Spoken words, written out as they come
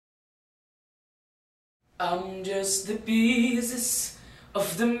I'm just the pieces of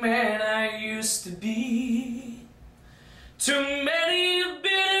the man I used to be. Too many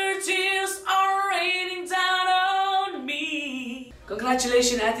bitter tears are raining down on me.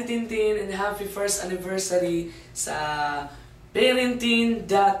 Congratulations, Ate Tintin, and happy first anniversary sa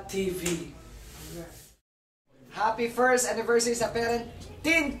Parentin.tv. Happy first anniversary sa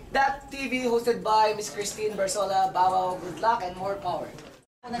Parentin.tv, hosted by Miss Bersola-Babao. Good luck and more power.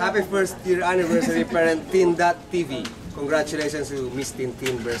 Happy first year anniversary Parentin.tv. Congratulations to Miss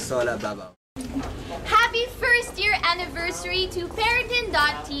Tintin Bersola-Babao. Happy first year anniversary to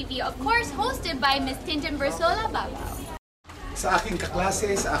Parentin.tv, of course hosted by Miss Tintin Bersola-Babao. Sa aking kaklase,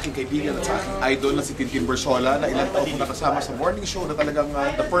 sa aking kaibigan at sa aking idol na si Tintin Bersola, na ilang taon ko nakasama sa morning show na talagang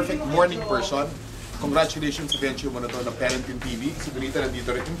the perfect morning person. Congratulations sa venture mo na ito ng Parentin.tv. Si Donita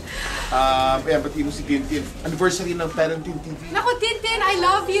nandito rin. Pati mo si Tintin. Anniversary ng Parentin.tv. Naku, Tintin, I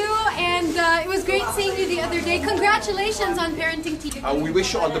love you, and it was great seeing you the other day. Congratulations on Parentin.tv. We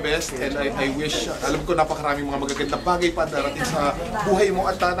wish you all the best, and I wish, alam ko napakaraming mga magagandang bagay pa darating sa buhay mo,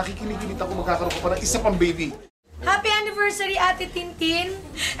 at nakikinig ako magkakaroon ko pa ng isa pang baby. Happy anniversary, Ate Tintin,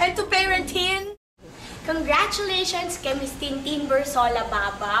 and to Parentin. Congratulations kay Miss Tintin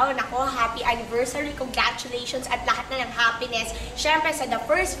Bersola-Babao. Nako, happy anniversary, congratulations at lahat na ng happiness. Siyempre sa the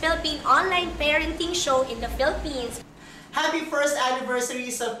first Philippine online parenting show in the Philippines. Happy first anniversary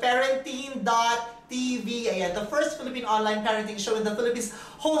sa Parentin.tv. Ayan, the first Philippine online parenting show in the Philippines,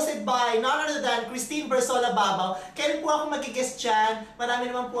 hosted by none other than Bersola-Babao. Kailan po ako mag-guest dyan? Marami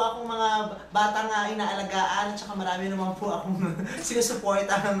naman po akong mga batang inaalagaan, at saka marami naman po akong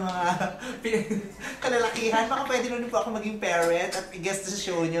sinusuporta ng mga kalalakihan. Baka pwede naman po ako maging parent at i-guest sa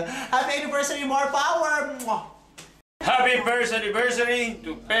show nyo. Happy anniversary, more power! Happy first anniversary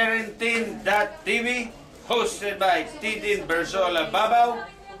to Parentin.tv, hosted by Tintin Bersola-Babao.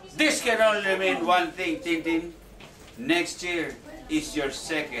 This can only mean one thing, Tintin. Next year is your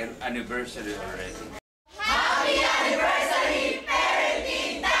second anniversary already.